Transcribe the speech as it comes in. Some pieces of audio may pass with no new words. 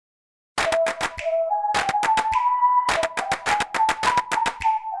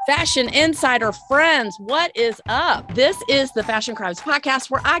Fashion Insider friends, what is up? This is the Fashion Crimes Podcast,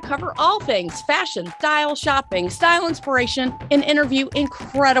 where I cover all things fashion, style, shopping, style inspiration, and interview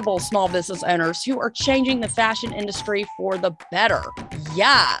incredible small business owners who are changing the fashion industry for the better.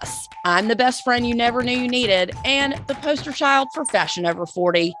 Yes, I'm the best friend you never knew you needed, and the poster child for fashion over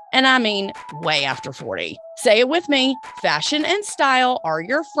 40, and I mean way after 40. Say it with me, fashion and style are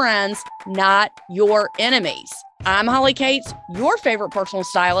your friends, not your enemies. I'm Holly Cates, your favorite personal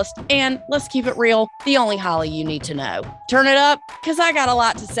stylist, and let's keep it real, the only Holly you need to know. Turn it up, because I got a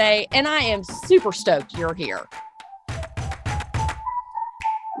lot to say, and I am super stoked you're here.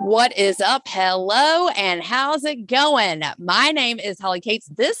 What is up? Hello, and how's it going? My name is Holly Cates.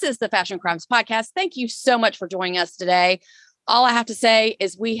 This is the Fashion Crimes Podcast. Thank you so much for joining us today. All I have to say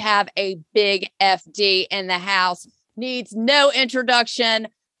is we have a big FD in the house. Needs no introduction.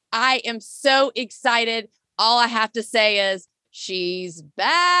 I am so excited. All I have to say is she's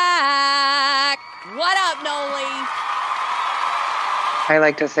back. What up, Nolan? I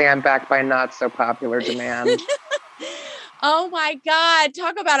like to say I'm back by not so popular demand. Oh my God.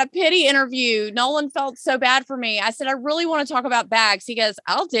 Talk about a pity interview. Nolan felt so bad for me. I said, I really want to talk about bags. He goes,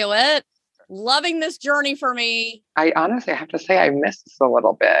 I'll do it. Loving this journey for me. I honestly have to say I miss this a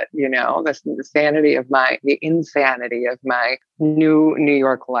little bit, the insanity of my new New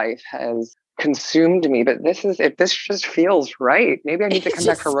York life has consumed me, but if this just feels right. Maybe I need to come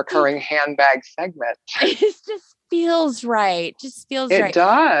back for a recurring handbag segment. It just feels right. It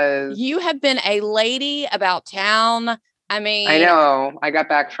does. You have been a lady about town. I mean, I know. I got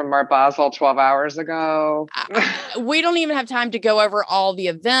back from Art Basel 12 hours ago. We don't even have time to go over all the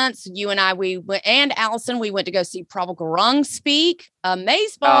events. You and I, and Allison, we went to go see Probable Rung speak.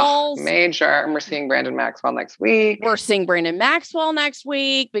 Maze Balls. Major. And we're seeing Brandon Maxwell next week. We're seeing Brandon Maxwell next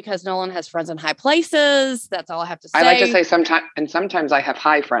week because Nolan has friends in high places. That's all I have to say. I like to say sometimes I have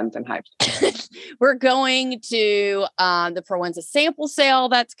high friends in high places. We're going to the Proenza sample sale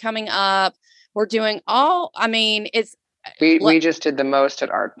that's coming up. We're doing we just did the most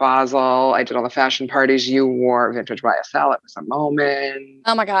at Art Basel. I did all the fashion parties. You wore vintage YSL. It was a moment.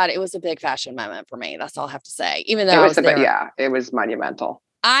 Oh my God. It was a big fashion moment for me. That's all I have to say. Even though it was monumental.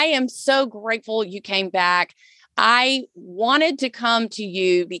 I am so grateful you came back. I wanted to come to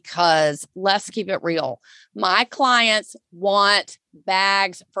you because let's keep it real. My clients want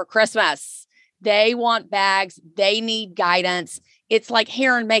bags for Christmas. They want bags. They need guidance. It's like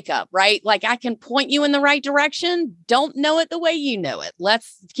hair and makeup, right? Like I can point you in the right direction. Don't know it the way you know it.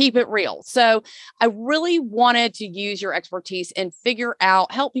 Let's keep it real. So I really wanted to use your expertise and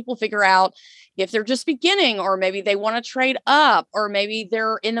help people figure out if they're just beginning, or maybe they want to trade up, or maybe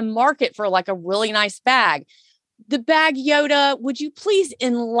they're in the market for like a really nice bag. The Bag Yoda, would you please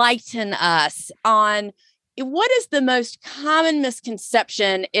enlighten us on what is the most common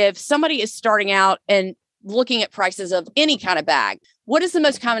misconception if somebody is starting out and looking at prices of any kind of bag? What is the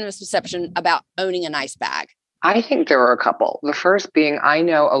most common misconception about owning a nice bag? I think there are a couple. The first being, I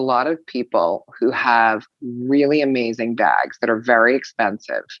know a lot of people who have really amazing bags that are very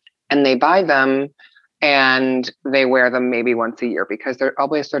expensive, and they buy them and they wear them maybe once a year because they're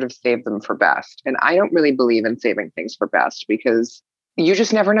always sort of save them for best. And I don't really believe in saving things for best because you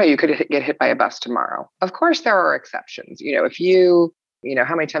just never know. You could get hit by a bus tomorrow. Of course, there are exceptions.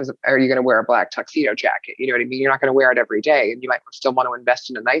 How many times are you going to wear a black tuxedo jacket? You know what I mean? You're not going to wear it every day, and you might still want to invest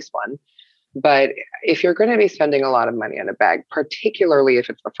in a nice one. But if you're going to be spending a lot of money on a bag, particularly if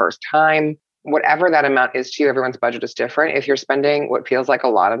it's the first time, whatever that amount is to you, everyone's budget is different. If you're spending what feels like a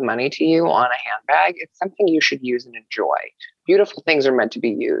lot of money to you on a handbag, it's something you should use and enjoy. Beautiful things are meant to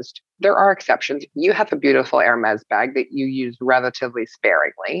be used. There are exceptions. You have a beautiful Hermes bag that you use relatively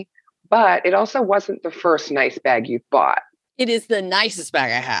sparingly, but it also wasn't the first nice bag you've bought. It is the nicest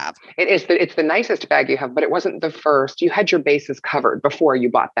bag I have. It's the nicest bag you have, but it wasn't the first. You had your bases covered before you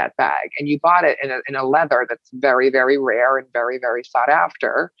bought that bag, and you bought it in a leather that's very, very rare and very, very sought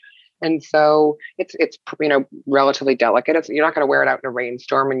after. And so it's relatively delicate. You're not going to wear it out in a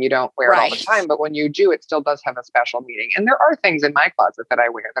rainstorm, and you don't wear it all the time. But when you do, it still does have a special meaning. And there are things in my closet that I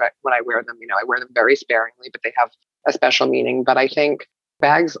wear when I wear them, I wear them very sparingly, but they have a special meaning. But I think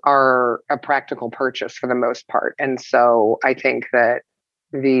bags are a practical purchase for the most part. And so I think that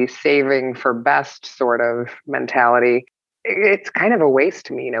the saving for best sort of mentality, it's kind of a waste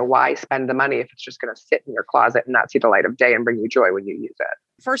to me. Why spend the money if it's just going to sit in your closet and not see the light of day and bring you joy when you use it?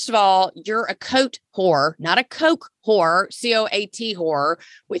 First of all, you're a coat whore, not a Coke whore, COAT whore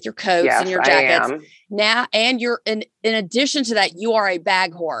with your coats and your jackets. I am. Now, and you're in addition to that, you are a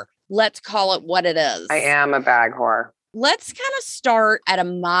bag whore. Let's call it what it is. I am a bag whore. Let's kind of start at a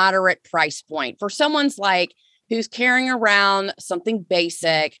moderate price point for someone's like, who's carrying around something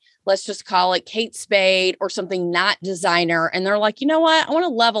basic, let's just call it Kate Spade or something not designer. And they're like, you know what? I want to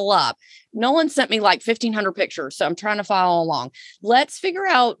level up. Nolan sent me like 1,500 pictures. So I'm trying to follow along. Let's figure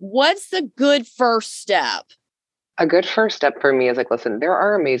out what's the good first step. A good first step for me is like, listen, there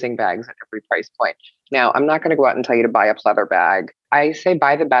are amazing bags at every price point. Now, I'm not going to go out and tell you to buy a pleather bag. I say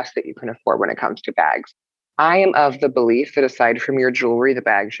buy the best that you can afford when it comes to bags. I am of the belief that aside from your jewelry, the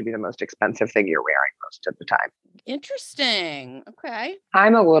bag should be the most expensive thing you're wearing most of the time. Interesting. Okay.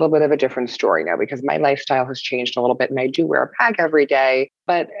 I'm a little bit of a different story now because my lifestyle has changed a little bit and I do wear a bag every day,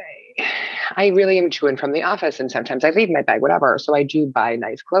 but I really am to and from the office and sometimes I leave my bag, whatever. So I do buy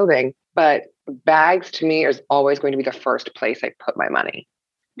nice clothing, but bags to me is always going to be the first place I put my money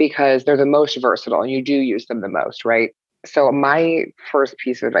because they're the most versatile and you do use them the most, right? So my first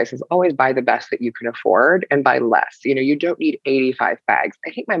piece of advice is always buy the best that you can afford and buy less. You don't need 85 bags. I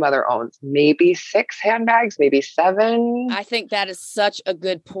think my mother owns maybe 6 handbags, maybe 7. I think that is such a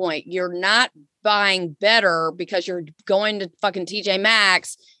good point. You're not buying better because you're going to fucking TJ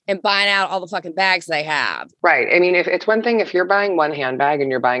Maxx and buying out all the fucking bags they have. Right. I mean, if it's one thing, if you're buying one handbag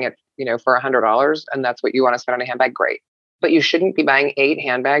and you're buying it, for $100 and that's what you want to spend on a handbag, great. But you shouldn't be buying 8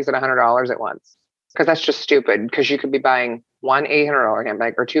 handbags at $100 at once. Because that's just stupid. Because you could be buying one $800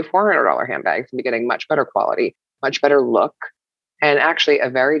 handbag or 2 $400 handbags and be getting much better quality, much better look. And actually, a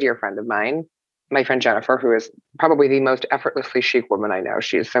very dear friend of mine, my friend Jennifer, who is probably the most effortlessly chic woman I know.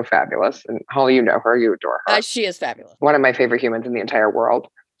 She is so fabulous. And Holly, you know her, you adore her. She is fabulous. One of my favorite humans in the entire world.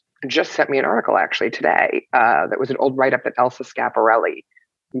 Just sent me an article actually today that was an old write-up that Elsa Schiaparelli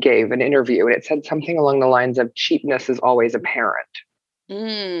gave an interview. And it said something along the lines of cheapness is always apparent.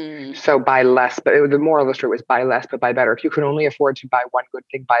 So buy less, but the moral of the story was buy less, but buy better. If you can only afford to buy one good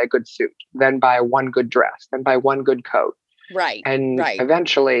thing, buy a good suit, then buy one good dress, then buy one good coat. Right. And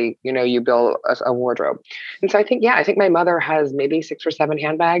eventually, you build a wardrobe. And so I think my mother has maybe 6 or 7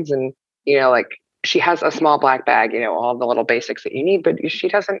 handbags and, she has a small black bag, all the little basics that you need, but she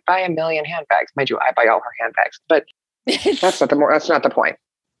doesn't buy a million handbags. Mind you, I buy all her handbags, but that's not the point.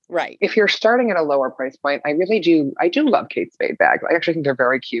 Right. If you're starting at a lower price point, I do love Kate Spade bags. I actually think they're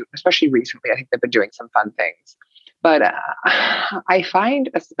very cute, especially recently. I think they've been doing some fun things. But I find,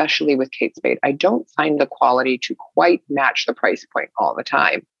 especially with Kate Spade, I don't find the quality to quite match the price point all the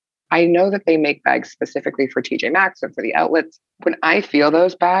time. I know that they make bags specifically for TJ Maxx and for the outlets. When I feel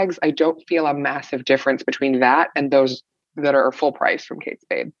those bags, I don't feel a massive difference between that and those that are full price from Kate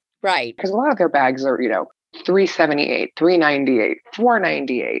Spade. Right. Because a lot of their bags are, $378, $398,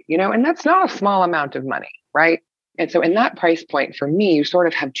 $498, and that's not a small amount of money, right? And so in that price point, for me, you sort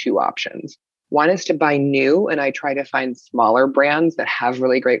of have 2 options. One is to buy new, and I try to find smaller brands that have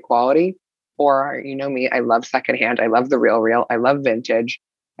really great quality. Or, me, I love secondhand. I love the real, I love vintage.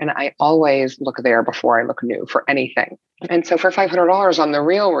 And I always look there before I look new for anything. And so for $500 on the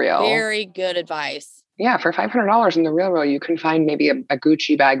real. Very good advice. Yeah, for $500 in the real, you can find maybe a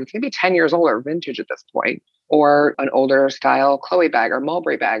Gucci bag that's maybe 10 years old or vintage at this point, or an older style Chloe bag or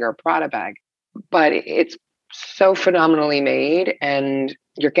Mulberry bag or Prada bag. But it's so phenomenally made and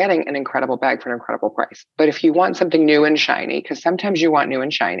you're getting an incredible bag for an incredible price. But if you want something new and shiny, because sometimes you want new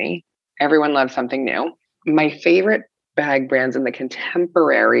and shiny, everyone loves something new. My favorite bag brands in the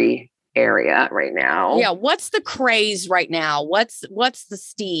contemporary area right now. Yeah, what's the craze right now? What's the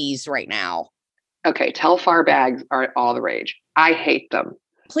steez right now? Okay, Telfar bags are all the rage. I hate them.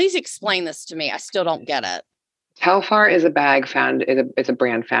 Please explain this to me. I still don't get it. Telfar is a bag it's a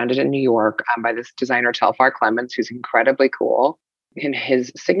brand founded in New York by this designer Telfar Clemens, who's incredibly cool. And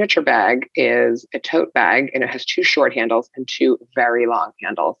his signature bag is a tote bag, and it has 2 short handles and 2 very long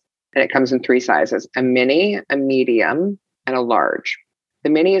handles. And it comes in 3 sizes: a mini, a medium, and a large. The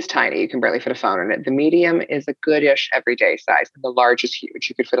mini is tiny. You can barely fit a phone in it. The medium is a goodish everyday size. And the large is huge.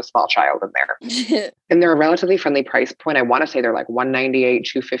 You could fit a small child in there. And they're a relatively friendly price point. I want to say they're like $198,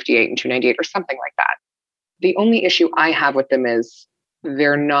 $258, and $298 or something like that. The only issue I have with them is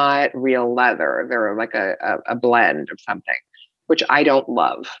they're not real leather. They're like a blend of something, which I don't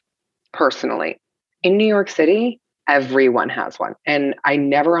love personally. In New York City, everyone has one. And I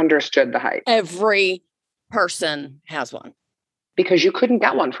never understood the hype. Every person has one. Because you couldn't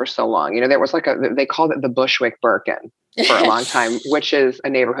get one for so long. There was they called it the Bushwick Birkin for a long time, which is a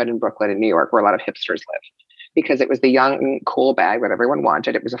neighborhood in Brooklyn in New York where a lot of hipsters live. Because it was the young, cool bag that everyone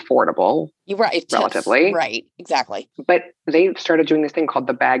wanted. It was affordable. You're right. Relatively. Right. Exactly. But they started doing this thing called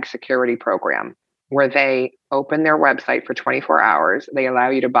the Bag Security Program, where they open their website for 24 hours. They allow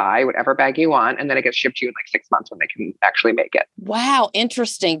you to buy whatever bag you want, and then it gets shipped to you in like 6 months when they can actually make it. Wow.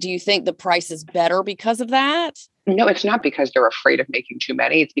 Interesting. Do you think the price is better because of that? No, it's not because they're afraid of making too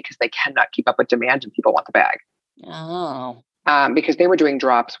many. It's because they cannot keep up with demand and people want the bag. Oh, because they were doing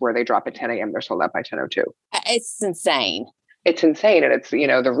drops where they drop at 10 a.m. They're sold out by 10:02. it's insane. It's insane. And it's,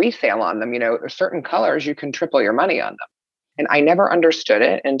 the resale on them, certain colors, you can triple your money on them. And I never understood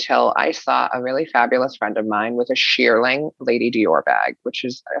it until I saw a really fabulous friend of mine with a shearling Lady Dior bag, which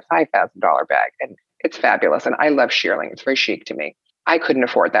is a $5,000 bag. And it's fabulous. And I love shearling. It's very chic to me. I couldn't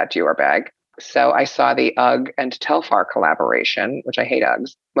afford that Dior bag. So I saw the UGG and Telfar collaboration, which I hate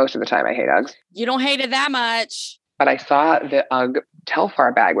Uggs. Most of the time I hate Uggs. You don't hate it that much. But I saw the UGG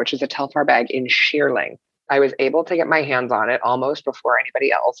Telfar bag, which is a Telfar bag in shearling. I was able to get my hands on it almost before anybody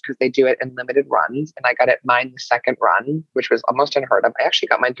else because they do it in limited runs. And I got it mine the second run, which was almost unheard of. I actually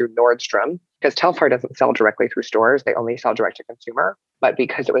got mine through Nordstrom because Telfar doesn't sell directly through stores. They only sell direct to consumer. But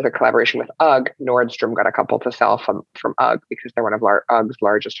because it was a collaboration with UGG, Nordstrom got a couple to sell from UGG because they're one of UGG's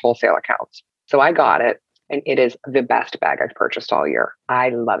largest wholesale accounts. So I got it. And it is the best bag I've purchased all year. I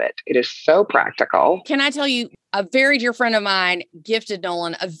love it. It is so practical. Can I tell you, a very dear friend of mine gifted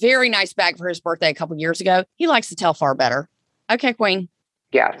Nolan a very nice bag for his birthday a couple years ago. He likes the Telfar better. Okay, Queen.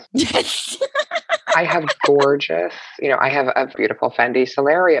 Yes. Yes. I have gorgeous, I have a beautiful Fendi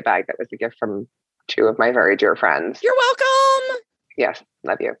Solaria bag that was a gift from two of my very dear friends. You're welcome. Yes,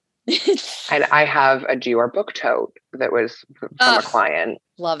 love you. And I have a Dior book tote that was from a client.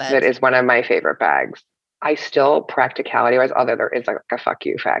 Love it. That is one of my favorite bags. I still, practicality-wise, although there is like a fuck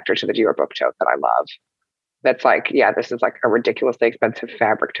you factor to the Dior book tote that I love. That's like, yeah, this is like a ridiculously expensive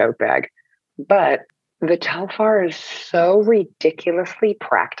fabric tote bag. But the Telfar is so ridiculously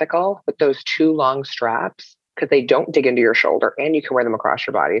practical with those two long straps because they don't dig into your shoulder and you can wear them across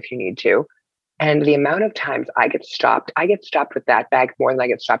your body if you need to. And the amount of times I get stopped with that bag more than I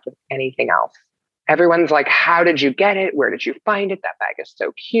get stopped with anything else. Everyone's like, how did you get it? Where did you find it? That bag is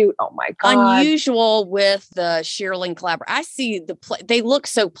so cute. Oh my God. Unusual with the shearling collab. I see they look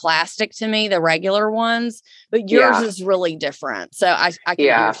so plastic to me, the regular ones, but yours is really different. So I can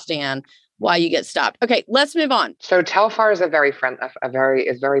understand why you get stopped. Okay, let's move on. So Telfar is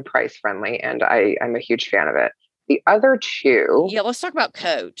very price friendly, and I'm a huge fan of it. The other two. Yeah, let's talk about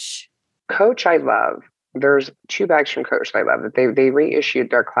Coach. Coach, I love. There's two bags from Coach that I love. They reissued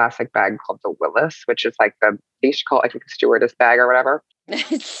their classic bag called the Willis, which is like they used to call it, I think, the stewardess bag or whatever.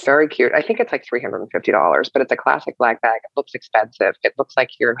 Very cute. I think it's like $350, but it's a classic black bag. It looks expensive. It looks like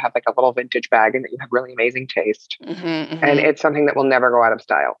you have like a little vintage bag and that you have really amazing taste. And it's something that will never go out of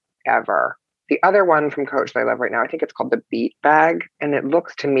style, ever. The other one from Coach that I love right now, I think it's called the Beat bag. And it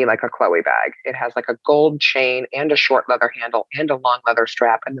looks to me like a Chloe bag. It has like a gold chain and a short leather handle and a long leather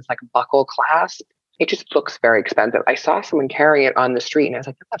strap and this like buckle clasp. It just looks very expensive. I saw someone carrying it on the street and I was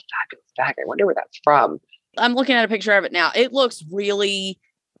like, that's a fabulous bag. I wonder where that's from. I'm looking at a picture of it now. It looks really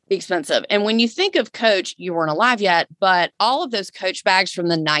expensive. And when you think of Coach, you weren't alive yet, but all of those Coach bags from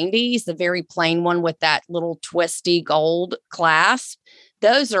the 90s, the very plain one with that little twisty gold clasp,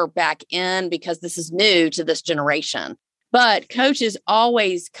 those are back in because this is new to this generation. But Coach is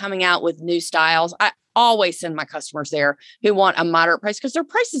always coming out with new styles. I always send my customers there who want a moderate price because their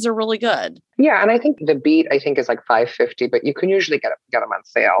prices are really good. Yeah. And I think the Beat, is like $550, but you can usually get them on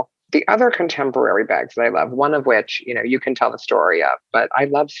sale. The other contemporary bags that I love, one of which, you can tell the story of, but I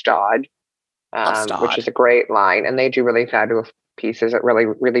love Stod, which is a great line. And they do really fabulous pieces at really,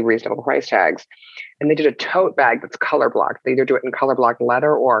 really reasonable price tags. And they did a tote bag that's color blocked. They either do it in color block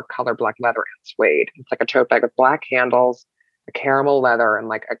leather or color block leather and suede. It's like a tote bag with black handles, a caramel leather, and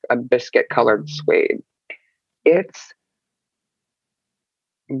like a biscuit colored suede. It's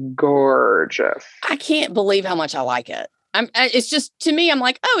gorgeous. I can't believe how much I like it. It's just, to me, I'm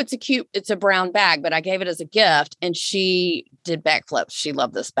like, oh, it's a brown bag, but I gave it as a gift and she did backflips. She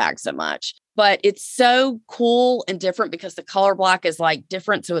loved this bag so much, but it's so cool and different because the color block is like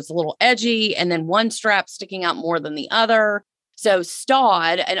different. So it's a little edgy and then one strap sticking out more than the other. So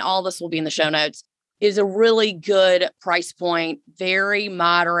Stod, and all this will be in the show notes, is a really good price point, very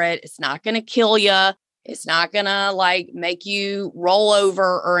moderate. It's not going to kill you. It's not going to like make you roll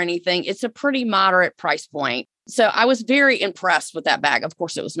over or anything. It's a pretty moderate price point. So I was very impressed with that bag. Of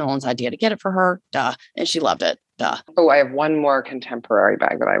course, it was Nolan's idea to get it for her. Duh. And she loved it. Duh. Oh, I have one more contemporary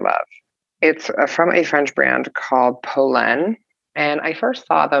bag that I love. It's from a French brand called Polène. And I first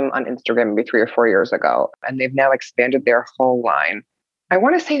saw them on Instagram maybe 3 or 4 years ago. And they've now expanded their whole line. I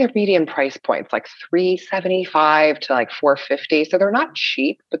want to say they're median price points, like $375 to like $450. So they're not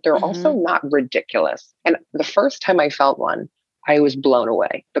cheap, but they're also not ridiculous. And the first time I felt one, I was blown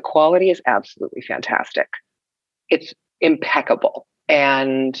away. The quality is absolutely fantastic. It's impeccable.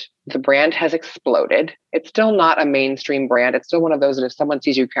 And the brand has exploded. It's still not a mainstream brand. It's still one of those that if someone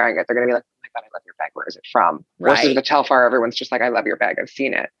sees you carrying it, they're going to be like, oh my God, I love your bag. Where is it from? Right. Versus the Telfar, everyone's just like, I love your bag. I've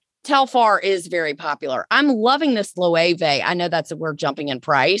seen it. Telfar is very popular. I'm loving this Loewe. I know we're jumping in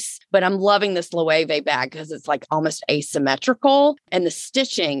price, but I'm loving this Loewe bag because it's like almost asymmetrical and the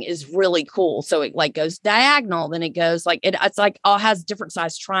stitching is really cool. So it like goes diagonal, then it goes like it's like all has different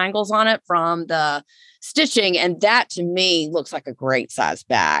size triangles on it from the stitching. And that to me looks like a great size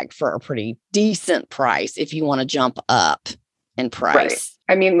bag for a pretty decent price if you want to jump up in price.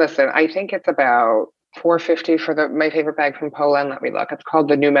 Right. I mean, listen, I think it's about $450 for my favorite bag from Poland. Let me look. It's called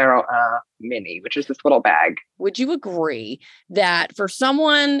the Numero Mini, which is this little bag. Would you agree that for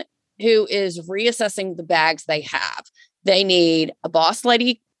someone who is reassessing the bags they have, they need a boss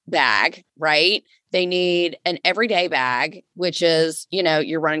lady bag, right? They need an everyday bag, which is,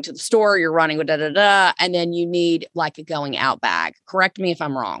 you're running to the store, you're running with and then you need like a going out bag. Correct me if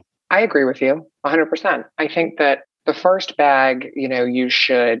I'm wrong. I agree with you 100%. I think that the first bag, you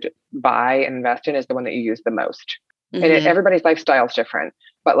should buy and invest in is the one that you use the most. Mm-hmm. And everybody's lifestyle is different.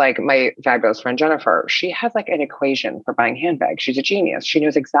 But like my fabulous friend, Jennifer, she has like an equation for buying handbags. She's a genius. She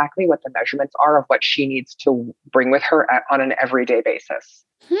knows exactly what the measurements are of what she needs to bring with her on an everyday basis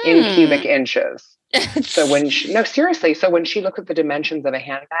in cubic inches. So seriously. So when she looks at the dimensions of a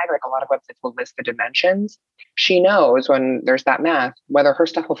handbag, like a lot of websites will list the dimensions, she knows when there's that math, whether her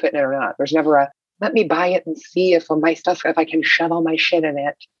stuff will fit in it or not. There's never let me buy it and see if I can shove all my shit in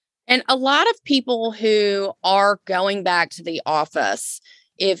it. And a lot of people who are going back to the office,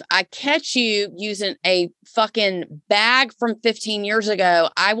 if I catch you using a fucking bag from 15 years ago,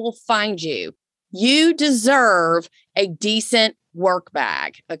 I will find you. You deserve a decent work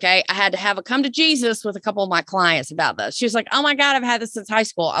bag. Okay. I had to have a come to Jesus with a couple of my clients about this. She was like, oh my God, I've had this since high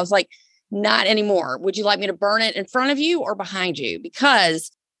school. I was like, not anymore. Would you like me to burn it in front of you or behind you?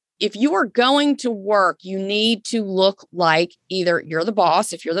 Because if you are going to work, you need to look like either you're the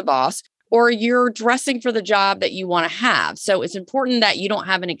boss, if you're the boss, or you're dressing for the job that you want to have. So it's important that you don't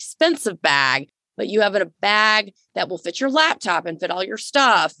have an expensive bag, but you have a bag that will fit your laptop and fit all your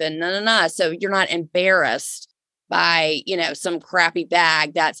stuff and So you're not embarrassed by, some crappy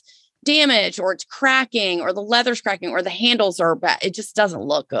bag that's damaged or it's cracking or the leather's cracking or the handles are bad. It just doesn't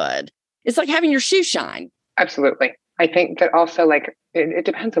look good. It's like having your shoe shine. Absolutely. I think that also like, it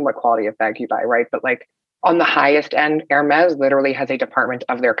depends on what quality of bag you buy, right? But like on the highest end, Hermes literally has a department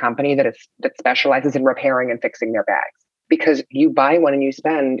of their company that specializes in repairing and fixing their bags. Because you buy one and you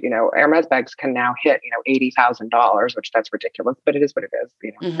spend, Hermes bags can now hit, $80,000, which that's ridiculous, but it is what it is.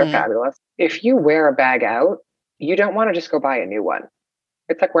 They're fabulous. If you wear a bag out, you don't want to just go buy a new one.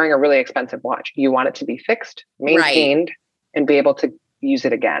 It's like wearing a really expensive watch. You want it to be fixed, maintained, and be able to use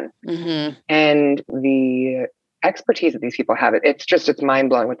it again. Mm-hmm. And the expertise that these people have, it's mind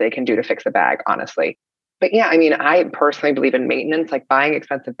blowing what they can do to fix a bag, honestly. But yeah, I mean, I personally believe in maintenance, like buying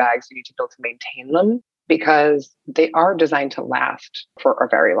expensive bags, you need to be able to maintain them because they are designed to last for a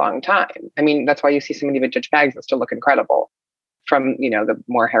very long time. I mean, that's why you see so many vintage bags that still look incredible from, the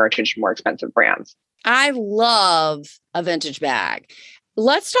more heritage, more expensive brands. I love a vintage bag.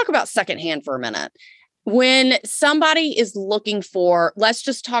 Let's talk about secondhand for a minute. When somebody is looking for, let's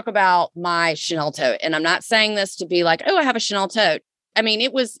just talk about my Chanel tote. And I'm not saying this to be like, oh, I have a Chanel tote. I mean,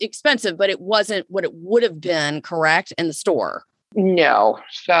 it was expensive, but it wasn't what it would have been, correct, in the store. No.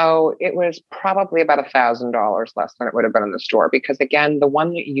 So it was probably about $1,000 less than it would have been in the store. Because again, the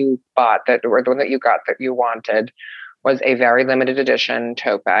one that you bought or the one that you got that you wanted was a very limited edition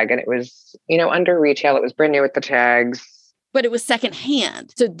tote bag. And it was, under retail. It was brand new with the tags. But it was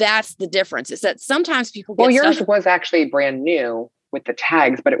secondhand. So that's the difference. Is that sometimes people get yours was actually brand new with the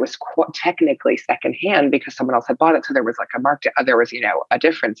tags, but it was technically secondhand because someone else had bought it. So there was like there was, a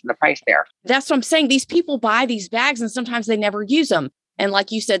difference in the price there. That's what I'm saying. These people buy these bags and sometimes they never use them. And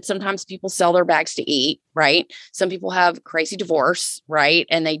like you said, sometimes people sell their bags to eat, right? Some people have crazy divorce, right?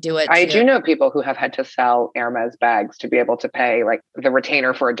 And they do it. I do know people who have had to sell Hermes bags to be able to pay like the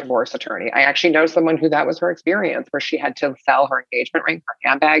retainer for a divorce attorney. I actually know someone who that was her experience, where she had to sell her engagement ring, her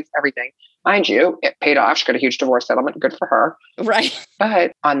handbags, everything. Mind you, it paid off. She got a huge divorce settlement. Good for her. Right.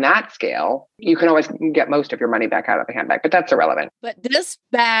 But on that scale, you can always get most of your money back out of the handbag, but that's irrelevant. But this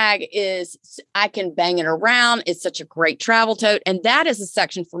bag I can bang it around. It's such a great travel tote. And that is a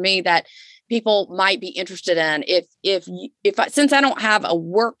section for me that people might be interested in. Since I don't have a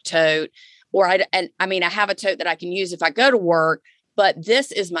work tote I have a tote that I can use if I go to work, but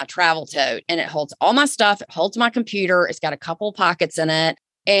this is my travel tote and it holds all my stuff. It holds my computer. It's got a couple of pockets in it.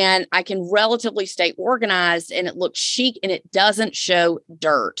 And I can relatively stay organized and it looks chic and it doesn't show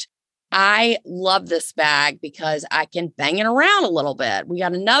dirt. I love this bag because I can bang it around a little bit. We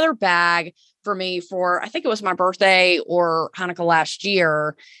got another bag for me I think it was my birthday or Hanukkah last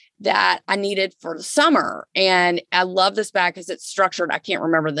year that I needed for the summer. And I love this bag because it's structured. I can't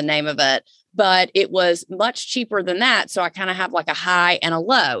remember the name of it, but it was much cheaper than that. So I kind of have like a high and a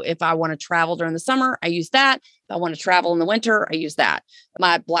low. If I want to travel during the summer, I use that. If I want to travel in the winter, I use that.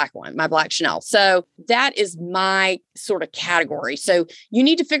 My black one, my black Chanel. So that is my sort of category. So you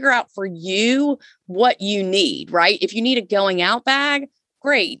need to figure out for you what you need, right? If you need a going out bag,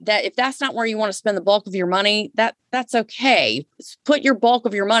 great. That if that's not where you want to spend the bulk of your money, that's okay. Put your bulk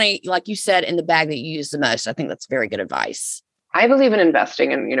of your money, like you said, in the bag that you use the most. I think that's very good advice. I believe in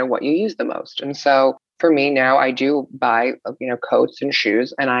investing in, what you use the most. And so for me now, I do buy, coats and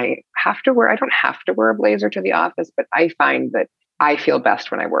shoes, and I don't have to wear a blazer to the office, but I find that I feel best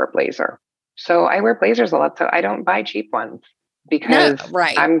when I wear a blazer. So I wear blazers a lot. So I don't buy cheap ones because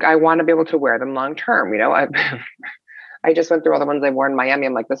right. I want to be able to wear them long term. I just went through all the ones I wore in Miami.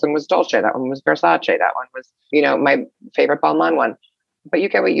 I'm like, this one was Dolce. That one was Versace. That one was, my favorite Balmain one. But you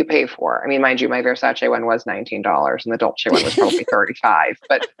get what you pay for. I mean, mind you, my Versace one was $19 and the Dolce one was probably $35,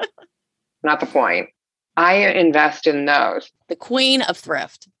 but not the point. I invest in those. The queen of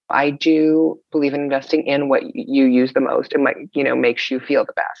thrift. I do believe in investing in what you use the most and what, makes you feel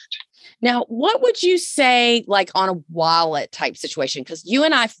the best. Now, what would you say like on a wallet type situation? Because you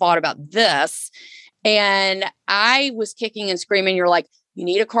and I fought about this. And I was kicking and screaming. You're like, you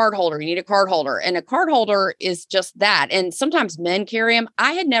need a card holder. You need a card holder. And a card holder is just that. And sometimes men carry them.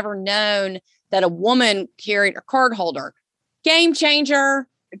 I had never known that a woman carried a card holder. Game changer.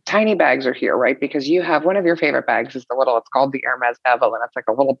 Tiny bags are here, right? Because you have one of your favorite bags is it's called the Hermes Evelyn. It's like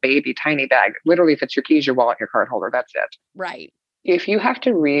a little baby tiny bag. Literally fits your keys, your wallet, your card holder. That's it. Right. If you have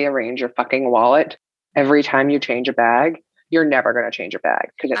to rearrange your fucking wallet every time you change a bag, you're never going to change a bag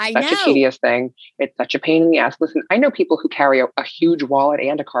because it's such a tedious thing. It's such a pain in the ass. Listen, I know people who carry a huge wallet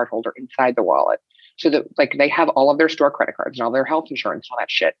and a card holder inside the wallet. So that they have all of their store credit cards and all their health insurance, and all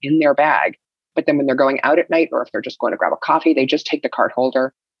that shit in their bag. But then when they're going out at night, or if they're just going to grab a coffee, they just take the card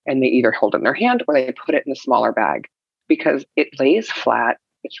holder and they either hold it in their hand or they put it in a smaller bag because it lays flat.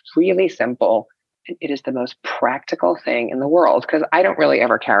 It's really simple. And it is the most practical thing in the world because I don't really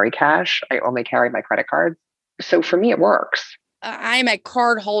ever carry cash. I only carry my credit cards. So for me, it works. I'm a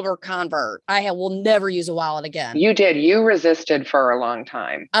card holder convert. I will never use a wallet again. You did. You resisted for a long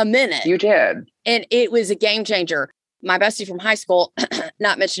time. A minute. You did. And it was a game changer. My bestie from high school,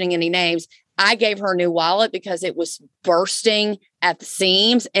 not mentioning any names, I gave her a new wallet because it was bursting at the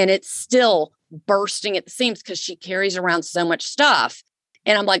seams, and it's still bursting at the seams because she carries around so much stuff.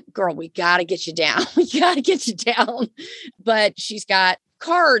 And I'm like, girl, we got to get you down. We got to get you down. But she's got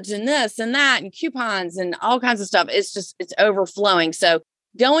cards and this and that and coupons and all kinds of stuff. It's overflowing. So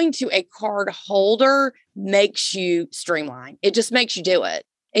going to a card holder makes you streamline. It just makes you do it.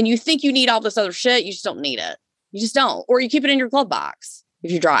 And you think you need all this other shit. You just don't need it. You just don't. Or you keep it in your glove box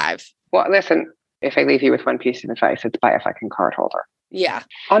if you drive. Well, listen, if I leave you with one piece of advice, it's buy a fucking card holder. Yeah.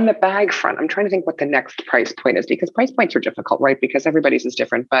 On the bag front, I'm trying to think what the next price point is because price points are difficult, right? Because everybody's is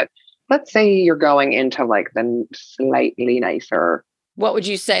different. But let's say you're going into like the slightly nicer. What would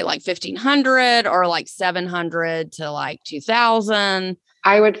you say, like 1,500 or like 700 to like 2,000?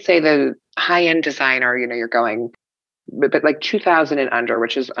 I would say the high-end designer, you're going, but like 2,000 and under,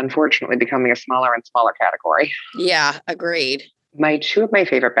 which is unfortunately becoming a smaller and smaller category. Yeah, agreed. Two of my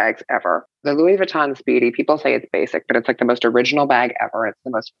favorite bags ever, the Louis Vuitton Speedy. People say it's basic, but it's like the most original bag ever. It's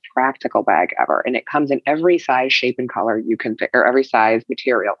the most practical bag ever. And it comes in every size, shape, and color you can think, or every size,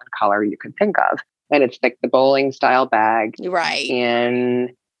 material, and color you can think of. And it's like the bowling style bag. Right.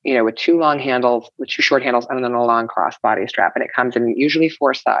 And, with two short handles, and then a long crossbody strap. And it comes in usually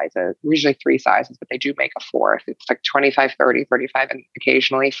 4 sizes, usually 3 sizes, but they do make a 4th. It's like 25, 30, 35, and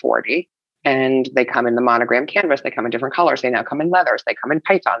occasionally 40. And they come in the monogram canvas. They come in different colors. They now come in leathers. They come in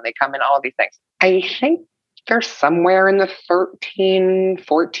python. They come in all of these things. I think they're somewhere in the 13,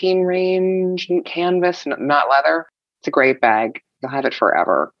 14 range in canvas, not leather. It's a great bag. You'll have it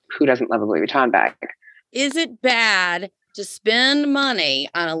forever. Who doesn't love a Louis Vuitton bag? Is it bad to spend money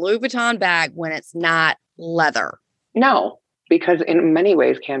on a Louis Vuitton bag when it's not leather? No, because in many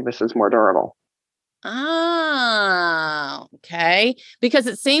ways, canvas is more durable. Oh, okay. Because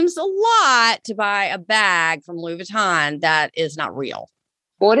it seems a lot to buy a bag from Louis Vuitton that is not real.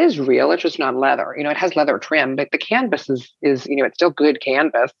 Well, it is real. It's just not leather. It has leather trim, but the canvas is it's still good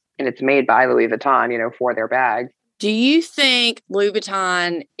canvas, and it's made by Louis Vuitton, for their bags. Do you think Louis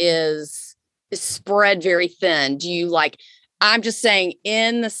Vuitton is spread very thin? Do you I'm just saying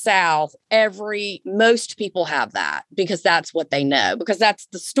in the South, most people have that because that's what they know, because that's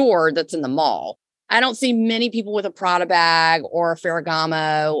the store that's in the mall. I don't see many people with a Prada bag or a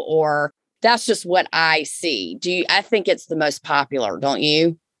Ferragamo, or that's just what I see. I think it's the most popular, don't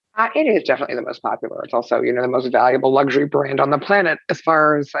you? It is definitely the most popular. It's also, the most valuable luxury brand on the planet, as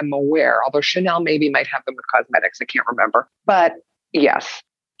far as I'm aware. Although Chanel maybe might have them with cosmetics. I can't remember. But yes,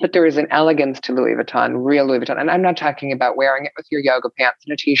 but there is an elegance to Louis Vuitton, real Louis Vuitton. And I'm not talking about wearing it with your yoga pants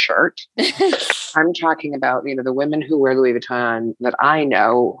and a t-shirt. I'm talking about, the women who wear Louis Vuitton that I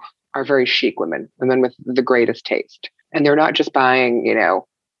know are very chic women with the greatest taste. And they're not just buying,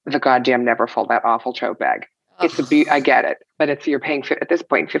 the goddamn Neverfull, that awful tote bag. It's I get it, but you're paying at this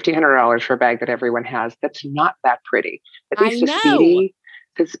point $1,500 for a bag that everyone has. That's not that pretty. At least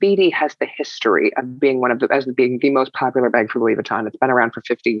the Speedy has the history of being being the most popular bag for Louis Vuitton. It's been around for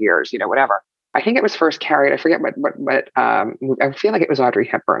 50 years, whatever. I think it was first carried. I forget what I feel like it was Audrey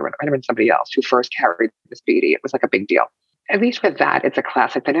Hepburn, but it might have been somebody else who first carried the Speedy. It was like a big deal. At least with that, it's a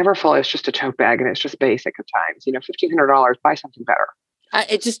classic. The Neverfull is just a tote bag and it's just basic at times. $1,500, buy something better.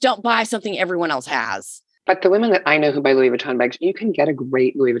 Just don't buy something everyone else has. But the women that I know who buy Louis Vuitton bags, you can get a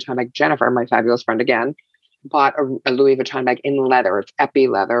great Louis Vuitton bag. Jennifer, my fabulous friend again, bought a Louis Vuitton bag in leather. It's epi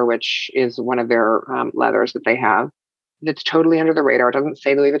leather, which is one of their leathers that they have. It's totally under the radar. It doesn't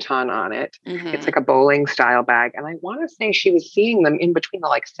say Louis Vuitton on it. Mm-hmm. It's like a bowling style bag. And I want to say she was seeing them in between the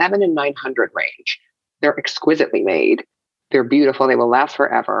 $700 and $900 range. They're exquisitely made. They're beautiful. They will last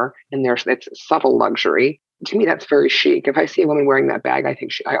forever. And it's subtle luxury. To me, that's very chic. If I see a woman wearing that bag,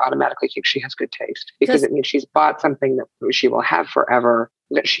 I automatically think she has good taste because it means she's bought something that she will have forever,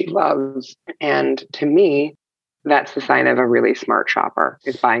 that she loves. And to me, that's the sign of a really smart shopper,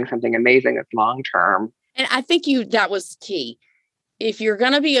 is buying something amazing that's long-term. And I think that was key. If you're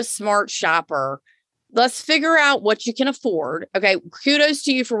going to be a smart shopper, let's figure out what you can afford. Okay. Kudos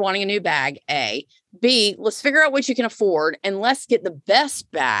to you for wanting a new bag, A. B, let's figure out what you can afford and let's get the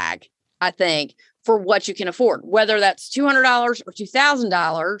best bag, I think, for what you can afford, whether that's $200 or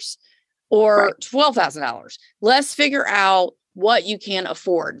 $2,000 or $12,000. Let's figure out what you can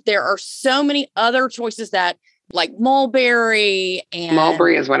afford. There are so many other choices that like Mulberry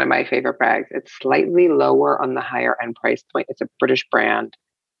is one of my favorite bags. It's slightly lower on the higher end price point. It's a British brand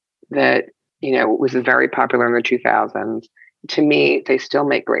that, was very popular in the 2000s. To me, they still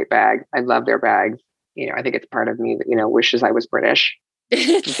make great bags. I love their bags. I think it's part of me that, wishes I was British.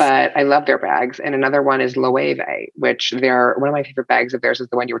 But I love their bags. And another one is Loewe, which one of my favorite bags of theirs is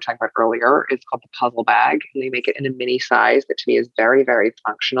the one you were talking about earlier. It's called the puzzle bag. And they make it in a mini size that to me is very, very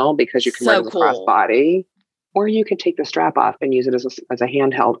functional because you can wear it as a crossbody, or you can take the strap off and use it as a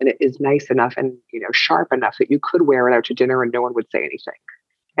handheld. And it is nice enough and, sharp enough that you could wear it out to dinner and no one would say anything.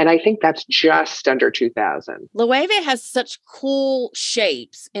 And I think that's just under 2000. Loewe has such cool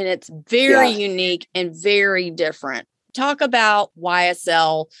shapes and it's very unique and very different. Talk about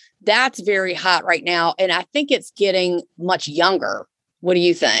YSL. That's very hot right now. And I think it's getting much younger. What do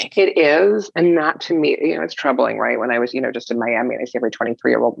you think? It is. And that to me, it's troubling, right? When I was, just in Miami and I see every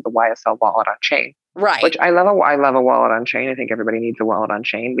 23-year-old with a YSL wallet on chain. Right. Which I love a wallet on chain. I think everybody needs a wallet on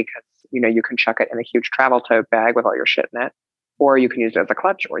chain because, you can chuck it in a huge travel tote bag with all your shit in it. Or you can use it as a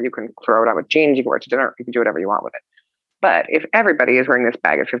clutch, or you can throw it out with jeans. You can wear it to dinner. You can do whatever you want with it. But if everybody is wearing this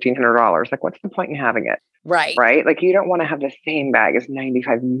bag at $1,500, what's the point in having it? Right. Right? You don't want to have the same bag as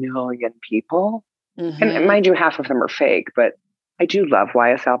 95 million people. Mm-hmm. And mind you, half of them are fake, but I do love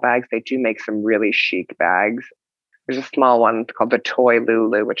YSL bags. They do make some really chic bags. There's a small one called the Toy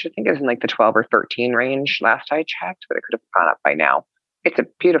Lulu, which I think is in the 12 or 13 range last I checked, but it could have gone up by now. It's a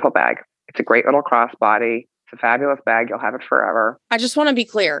beautiful bag. It's a great little crossbody. It's a fabulous bag. You'll have it forever. I just want to be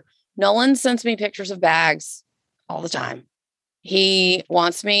clear. Nolan sends me pictures of bags all the time. He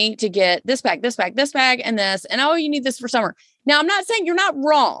wants me to get this bag, and this. And you need this for summer. Now, I'm not saying you're not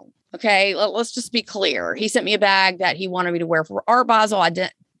wrong. Okay. Let's just be clear. He sent me a bag that he wanted me to wear for Art Basel.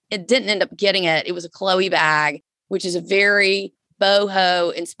 It didn't end up getting it. It was a Chloe bag, which is a very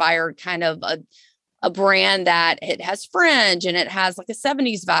boho inspired kind of a brand that it has fringe and it has a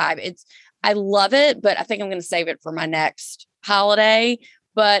 70s vibe. I love it, but I think I'm going to save it for my next holiday.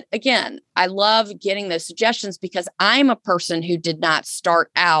 But again, I love getting those suggestions because I'm a person who did not start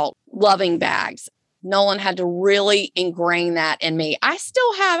out loving bags. Nolan had to really ingrain that in me. I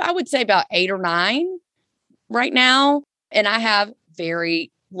still have, I would say about 8 or 9 right now. And I have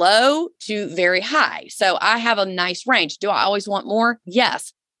very low to very high. So I have a nice range. Do I always want more?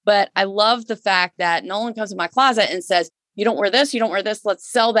 Yes. But I love the fact that Nolan comes in my closet and says, you don't wear this, you don't wear this. Let's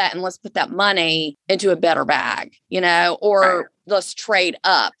sell that and let's put that money into a better bag, or let's trade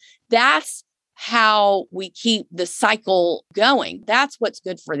up. That's how we keep the cycle going. That's what's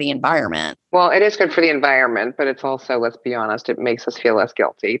good for the environment. Well, it is good for the environment, but it's also, let's be honest, it makes us feel less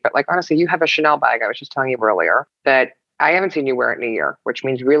guilty. But honestly, you have a Chanel bag. I was just telling you earlier that I haven't seen you wear it in a year, which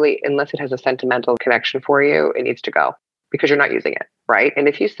means really, unless it has a sentimental connection for you, it needs to go. because you're not using it, right? And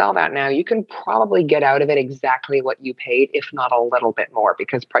if you sell that now, you can probably get out of it exactly what you paid, if not a little bit more,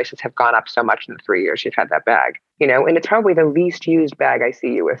 because prices have gone up so much in the 3 years you've had that bag, and it's probably the least used bag I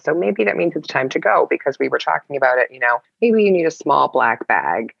see you with. So maybe that means it's time to go, because we were talking about it, maybe you need a small black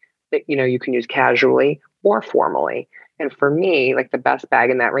bag that, you can use casually or formally. And for me, like the best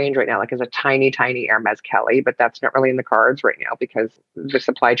bag in that range right now, like is a tiny, tiny Hermes Kelly, but that's not really in the cards right now because the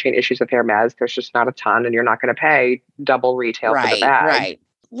supply chain issues with Hermes, there's just not a ton and you're not going to pay double retail for the bag. Right.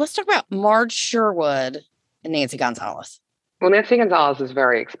 Let's talk about Marge Sherwood and Nancy Gonzalez. Well, Nancy Gonzalez is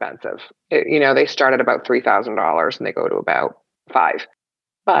very expensive. They start at about $3,000 and they go to about $5,000,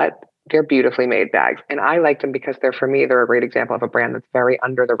 but they're beautifully made bags. And I like them because they're a great example of a brand that's very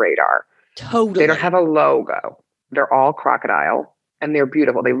under the radar. Totally. They don't have a logo. They're all crocodile and they're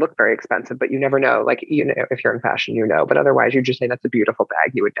beautiful. They look very expensive, but you never know. Like, if you're in fashion, but otherwise you just say that's a beautiful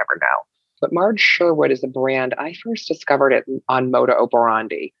bag. You would never know. But Marge Sherwood is a brand. I first discovered it on Moda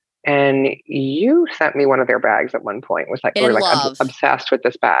Operandi. And you sent me one of their bags at one point. It was like, we were like obsessed with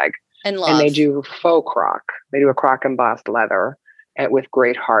this bag. And they do faux croc. They do a croc embossed leather and with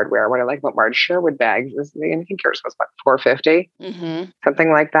great hardware. What I like about Marge Sherwood bags is, I think yours was what, $450,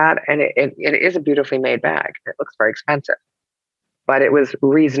 something like that. And it is a beautifully made bag. It looks very expensive, but it was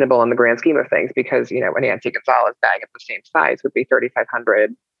reasonable in the grand scheme of things because, a Nancy Gonzalez bag of the same size would be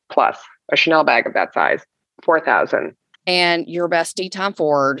 $3,500 plus a Chanel bag of that size, $4,000. And your bestie, Tom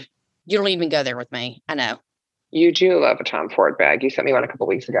Ford, you don't even go there with me. I know. You do love a Tom Ford bag. You sent me one a couple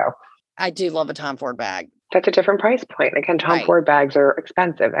weeks ago. I do love a Tom Ford bag. That's a different price point. Again, Tom Ford bags are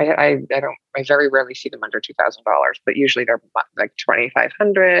expensive. I very rarely see them under $2,000, but usually they're like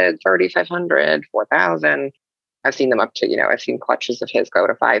 $2,500, $3,500, $4,000. I've seen them up to, I've seen clutches of his go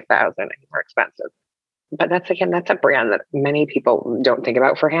to $5,000 and more expensive. But that's a brand that many people don't think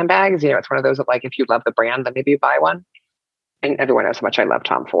about for handbags. It's one of those that, like, if you love the brand, then maybe you buy one. And everyone knows how much I love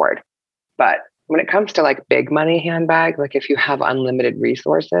Tom Ford. But when it comes to like big money handbags, like if you have unlimited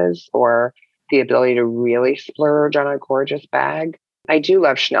resources or the ability to really splurge on a gorgeous bag, I do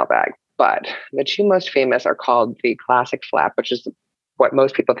love Chanel bags. But the two most famous are called the classic flap, which is what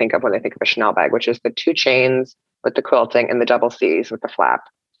most people think of when they think of a Chanel bag, which is the two chains with the quilting and the double C's with the flap.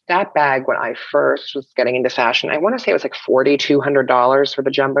 That bag, when I first was getting into fashion, I want to say it was like $4,200 for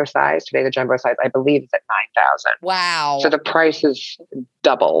the jumbo size. Today, the jumbo size, I believe, is at $9,000. Wow. So the price is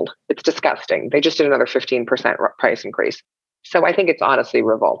doubled. It's disgusting. They just did another 15% price increase. So I think it's honestly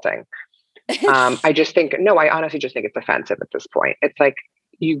revolting. I honestly just think it's offensive at this point. It's like,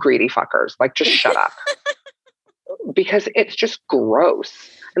 you greedy fuckers, like, just shut up. Because it's just gross.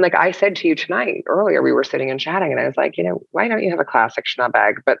 And like I said to you tonight, earlier, we were sitting and chatting and I was like, why don't you have a classic Chanel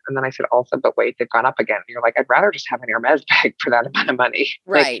bag? And then I said also, but wait, they've gone up again. And you're like, I'd rather just have an Hermes bag for that amount of money.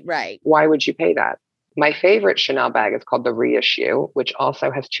 Right. Why would you pay that? My favorite Chanel bag is called the Reissue, which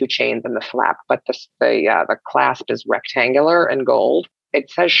also has two chains in the flap, but the clasp is rectangular and gold. It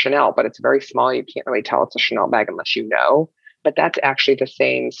says Chanel, but it's very small. You can't really tell it's a Chanel bag unless you know. But that's actually the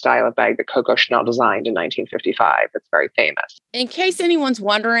same style of bag that Coco Chanel designed in 1955. It's very famous. In case anyone's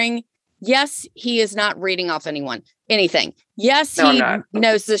wondering, yes, he is not reading off anything. Yes, he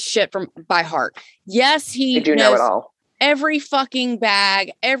knows this shit by heart. Yes, he knows know it all. Every fucking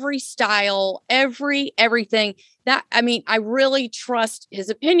bag, every style, everything. I really trust his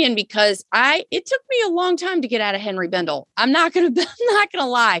opinion because it took me a long time to get out of Henry Bendel. I'm not gonna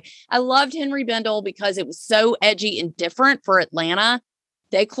lie. I loved Henry Bendel because it was so edgy and different for Atlanta.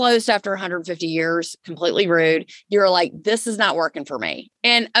 They closed after 150 years, completely rude. You're like, this is not working for me.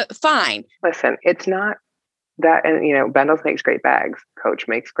 And fine. Listen, it's not that, and Bendel's makes great bags. Coach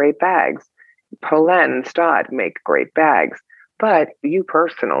makes great bags. Polen and Stodd make great bags, but you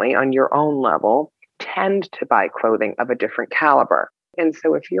personally, on your own level, tend to buy clothing of a different caliber. And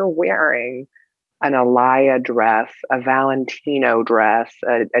so if you're wearing an Alaya dress, a Valentino dress,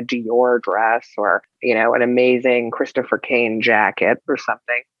 a Dior dress, or, an amazing Christopher Kane jacket or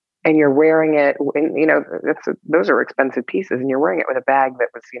something, and you're wearing it, and, those are expensive pieces, and you're wearing it with a bag that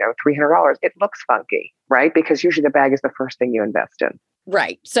was, $300, it looks funky, right? Because usually the bag is the first thing you invest in.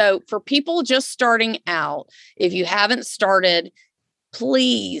 Right. So for people just starting out, if you haven't started,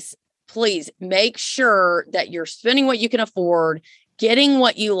 please make sure that you're spending what you can afford, getting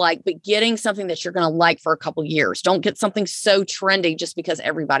what you like, but getting something that you're going to like for a couple years. Don't get something so trendy just because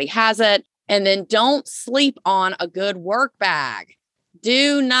everybody has it. And then don't sleep on a good work bag.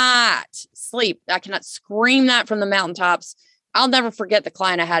 Do not sleep. I cannot scream that from the mountaintops. I'll never forget the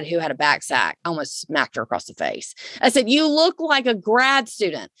client I had who had a backpack. I almost smacked her across the face. I said, you look like a grad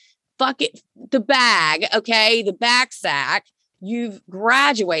student. Fuck it. The bag, okay? The backpack. You've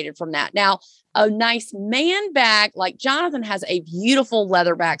graduated from that. Now, a nice man bag, like Jonathan has a beautiful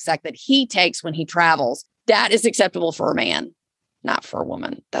leather backpack that he takes when he travels. That is acceptable for a man, not for a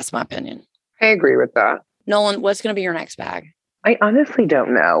woman. That's my opinion. I agree with that. Nolan, what's going to be your next bag? I honestly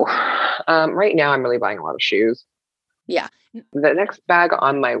don't know. Right now, I'm really buying a lot of shoes. Yeah. The next bag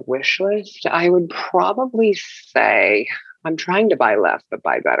on my wish list, I would probably say I'm trying to buy less, but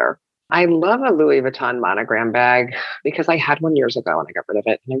buy better. I love a Louis Vuitton monogram bag because I had one years ago and I got rid of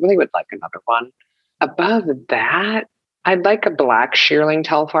it. And I really would like another one. Above that, I'd like a black shearling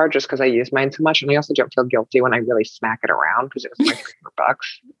Telfar just because I use mine so much. And I also don't feel guilty when I really smack it around because it was like $300.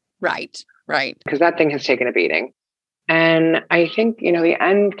 Right. Because that thing has taken a beating. And I think, the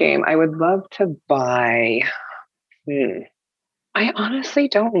end game, I would love to buy. I honestly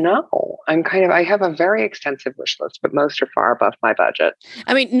don't know. I have a very extensive wish list, but most are far above my budget.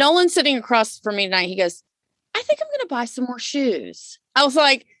 I mean, Nolan's sitting across from me tonight. He goes, I think I'm going to buy some more shoes. I was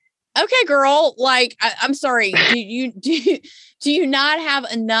like, okay, girl, like, I'm sorry. Do you not have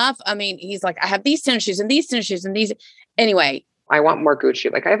enough? I mean, he's like, I have these tennis shoes and these tennis shoes and these. Anyway. I want more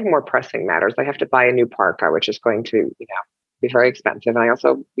Gucci. Like I have more pressing matters. I have to buy a new parka, which is going to, be very expensive. And I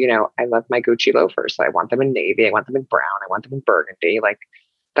also, I love my Gucci loafers. So I want them in navy. I want them in brown. I want them in burgundy. Like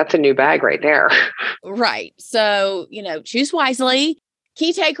that's a new bag right there. Right. So, choose wisely.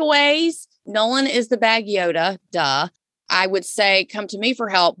 Key takeaways. Nolan is the Bag Yoda. Duh. I would say come to me for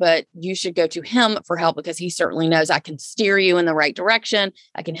help, but you should go to him for help because he certainly knows I can steer you in the right direction.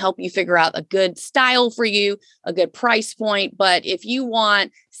 I can help you figure out a good style for you, a good price point. But if you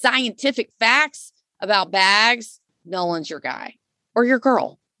want scientific facts about bags, Nolan's your guy or your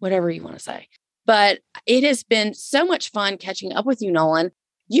girl, whatever you want to say. But it has been so much fun catching up with you, Nolan.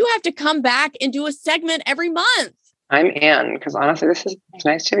 You have to come back and do a segment every month. I'm in because honestly, it's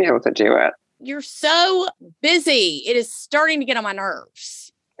nice to be able to do it. You're so busy. It is starting to get on my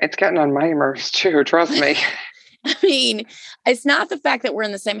nerves. It's getting on my nerves too. Trust me. I mean, it's not the fact that we're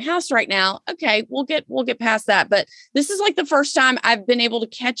in the same house right now. Okay, we'll get past that. But this is like the first time I've been able to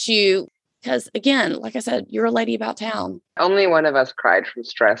catch you. Because again, like I said, you're a lady about town. Only one of us cried from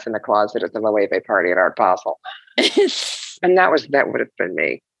stress in the closet at the Loewe party at Art Basel. And that would have been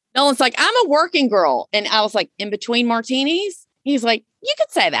me. Nolan's like, I'm a working girl. And I was like, in between martinis? He's like, you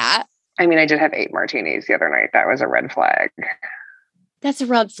could say that. I mean, I did have 8 martinis the other night. That was a red flag. That's a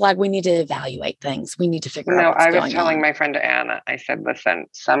red flag. We need to evaluate things. We need to figure out what's going on. I was telling my friend Anna, I said, listen,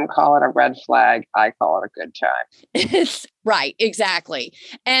 some call it a red flag. I call it a good time. Right. Exactly.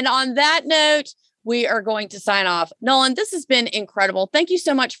 And on that note, we are going to sign off. Nolan, this has been incredible. Thank you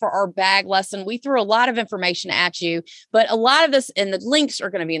so much for our bag lesson. We threw a lot of information at you, but a lot of this and the links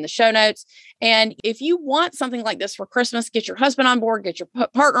are going to be in the show notes. And if you want something like this for Christmas, get your husband on board, get your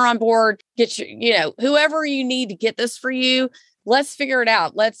partner on board, get your, whoever you need to get this for you. Let's figure it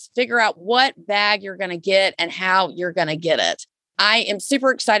out. Let's figure out what bag you're going to get and how you're going to get it. I am super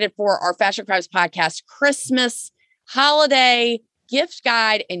excited for our Fashion Crimes podcast Christmas holiday gift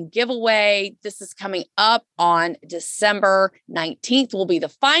guide and giveaway. This is coming up on December 19th will be the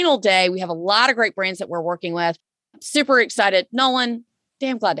final day. We have a lot of great brands that we're working with. I'm super excited. Nolan,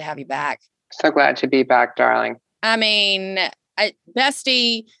 damn glad to have you back. So glad to be back, darling. I mean,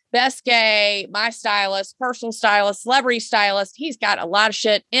 bestie, best gay, my stylist, personal stylist, celebrity stylist. He's got a lot of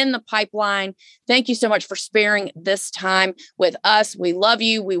shit in the pipeline. Thank you so much for sparing this time with us. We love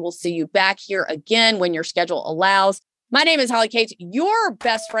you. We will see you back here again when your schedule allows. My name is Holly Cates, your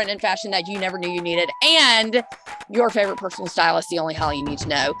best friend in fashion that you never knew you needed, and your favorite personal stylist, the only Holly you need to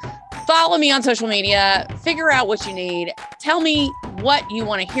know. Follow me on social media, figure out what you need, tell me what you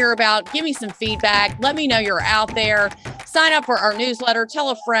want to hear about, give me some feedback, let me know you're out there, sign up for our newsletter, tell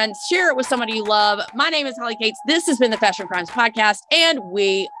a friend, share it with somebody you love. My name is Holly Cates. This has been the Fashion Crimes Podcast, and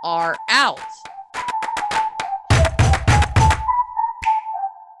we are out.